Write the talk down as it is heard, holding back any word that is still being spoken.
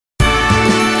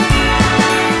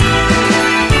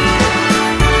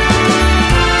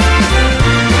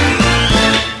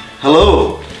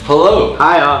Hello. Hello.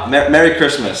 Hiya. Merry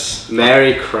Christmas.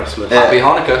 Merry Christmas. Happy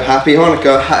Hanukkah. Happy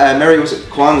Hanukkah. Merry, was it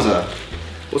Kwanzaa?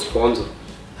 What's Kwanzaa?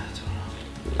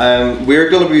 We're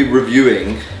going to be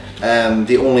reviewing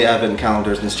the only advent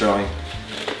calendars in Stirling,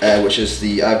 which is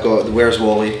I've got the Where's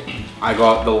Wally. I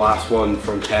got the last one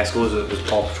from Tesco's, it was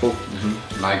Paw Patrol.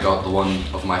 And I got the one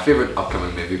of my favourite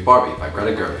upcoming movie, Barbie, by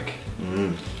Greta Gerwig.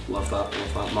 Love that,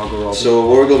 Margot Robbie. So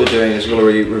what we're going to be doing is we're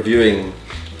going to be reviewing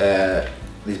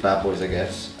these bad boys, I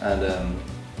guess, and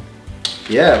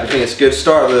yeah, we think it's good.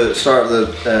 Start of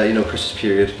the you know, Christmas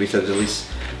period. We said at least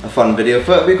a fun video,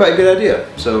 but it'd be quite a good idea.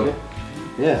 So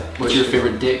yeah. What's your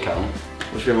favourite date, Calum?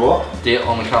 What's your favourite what? Date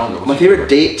on the calendar. My favourite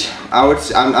date, I would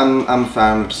say, I'm a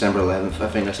fan of December 11th. I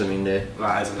think that's a mean day.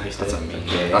 That is a nice day.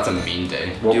 That's a mean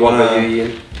day. What about you,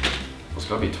 Ian? It's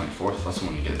gotta be 24th. That's the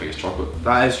one you get the biggest chocolate.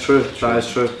 That is true. That is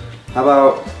true. How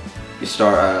about you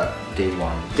start at day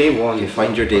one? Day one. You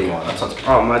find your day one.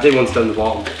 Oh, my day one's down the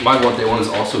bottom. My day one is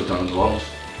also down the bottom.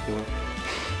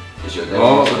 Is your day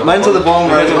one? Mine's at the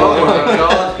bottom. Right? Oh my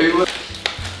god.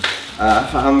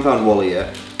 I haven't found Wally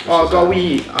yet. Oh, I got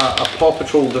a Paw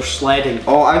Patrol, they're sledding.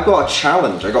 Oh, I've got a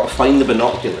challenge. I got to find the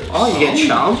binoculars. Oh, you get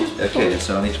challenges? Okay,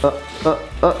 so I need to...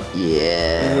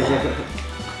 yeah.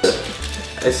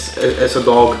 It's a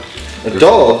dog. A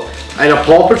dog? And a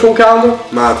Paw Patrol calendar?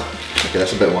 Mad. Okay,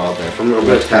 that's a bit wild there. I'm going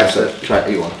to test it. Try it,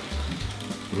 eat one.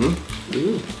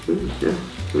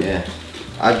 Yeah.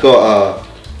 I've got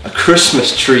a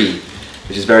Christmas tree,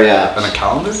 which is very apt. And a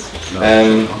calendar? No,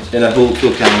 in a whole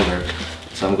full calendar.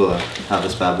 So I'm going to have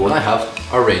this bad boy. And I have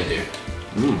a reindeer.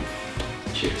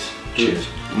 Cheers. Cheers.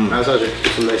 That's actually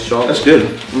some nice chocolate. That's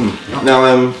good.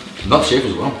 Now, not safe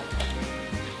as well.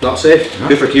 Not safe?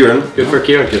 Good for Kieran. Good for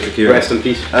Kieran. Good for Kieran. Rest in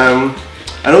peace. I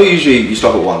know usually you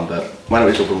stop at one, but why don't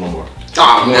we just open one more?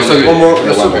 Ah, one more?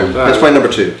 Let's try number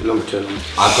two. Number two.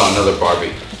 I've got another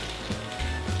Barbie.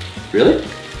 Really?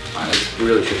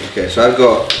 Really true. Okay, so I've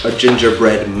got a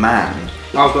gingerbread man.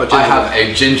 I've got I have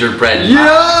a gingerbread man.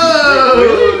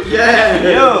 Yo! Yeah!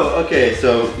 Yo! Okay,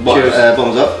 so cheers.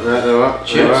 Thumbs up.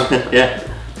 Cheers. Yeah.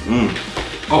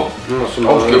 Oh, that's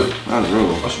good. That's real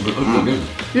good. That's good.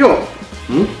 You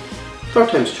know, third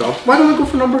time's charm. Why don't we go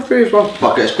for number 3 as well?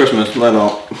 Fuck it, it's Christmas. Why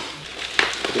not?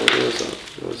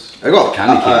 I got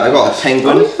candy cane. I got a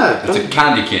penguin. Oh, yeah. It's a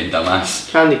candy cane, dumbass.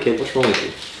 Candy cane. What's wrong with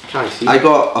you? Can't see. I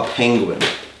got a penguin.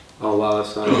 Oh wow,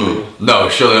 that's No,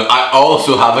 surely I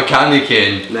also have a candy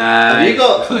cane. Nah. Have you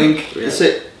got? Clink. Is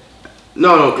it?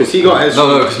 No, because he got his.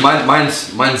 No, because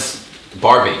mine's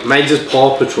Barbie. Mine's is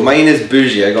Paw Patrol. Mine is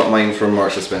bougie. I got mine from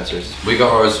Marks and Spencer's. We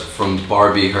got ours from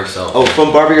Barbie herself. Oh,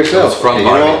 from Barbie herself. It's from okay,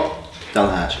 Barbie. You know what? Down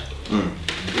the hatch.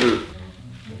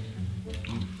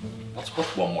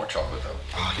 What's one more chocolate though?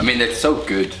 I mean, it's so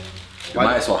good. You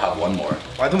might as well have one more.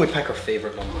 Why don't we pick our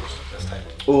favourite numbers this time?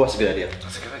 Oh, that's a good idea.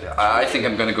 That's a good idea. I think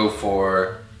I'm gonna go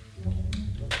for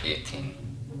 18.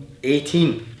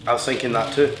 18. I was thinking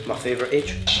that too. My favourite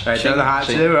age. Right, down the hatch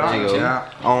too, right? There you go. Yeah.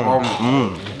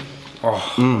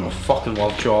 I fucking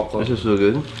love chocolate. This is so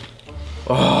good.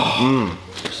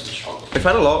 We've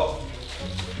had a lot,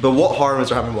 but what harm is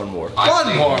there having one more?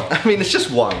 One more! I mean, it's just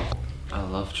one. I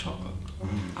love chocolate.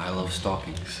 I love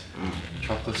stockings.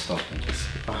 Chocolate stockings.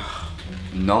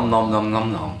 Nom nom nom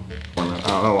nom nom. One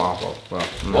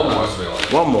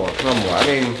One more. I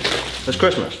mean, it's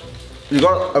Christmas. You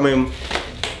got. I mean,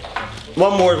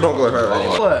 one more is not going to hurt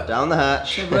anyone. Down the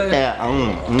hatch. Yeah.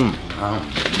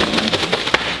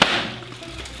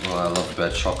 Oh, I love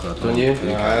bad chocolate. Don't you?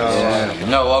 Yeah.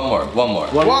 No, one more. I'm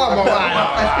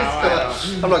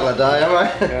not gonna die, am I?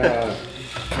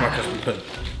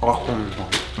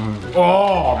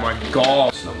 Oh my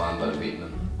god. Snowman, but I've eaten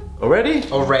them. Already?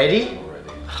 Already?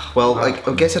 Well, I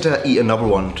guess I had to eat another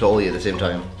one to all eat at the same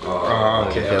time.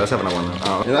 Okay. Yeah, let's have another one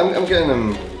now. You know, I'm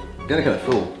getting kind of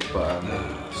full, but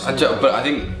but I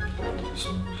think just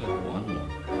one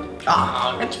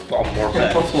more. It's one more.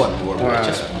 One more.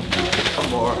 Just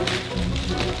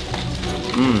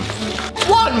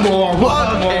one more.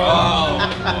 One more.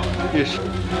 Yes.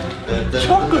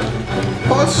 Chocolate.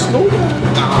 Oh, snowball.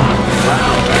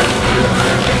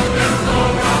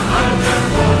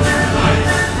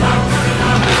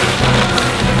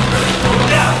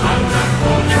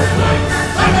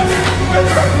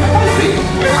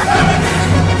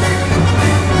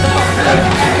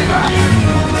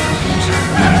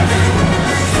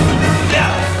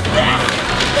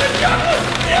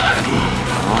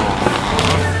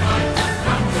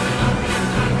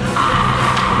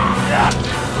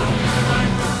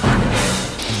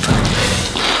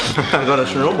 I got a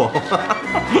snowball.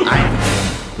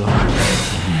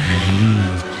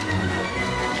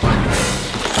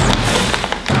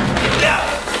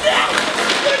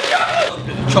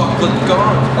 Chocolate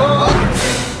gone.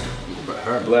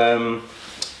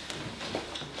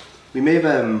 We may have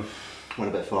went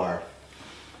a bit far.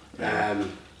 Yeah.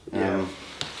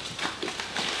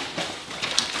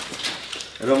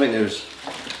 I don't think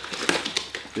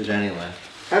there's any left.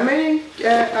 How many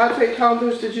Advent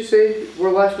calendars did you say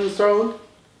were left in Stirling?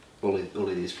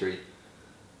 Only these 3.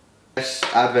 This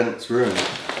Advent's ruined.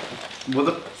 What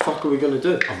the fuck are we gonna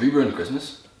do? Have we ruined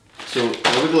Christmas? So what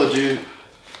are we gonna do?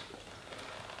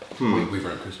 We've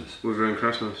ruined Christmas. We've ruined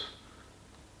Christmas.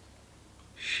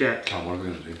 Shit. Calum, what are we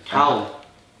gonna do? Calum.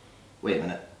 Wait a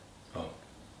minute. Oh.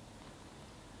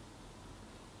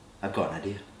 I've got an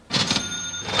idea.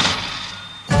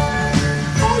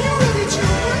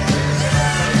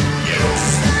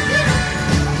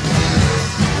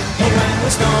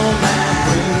 Snow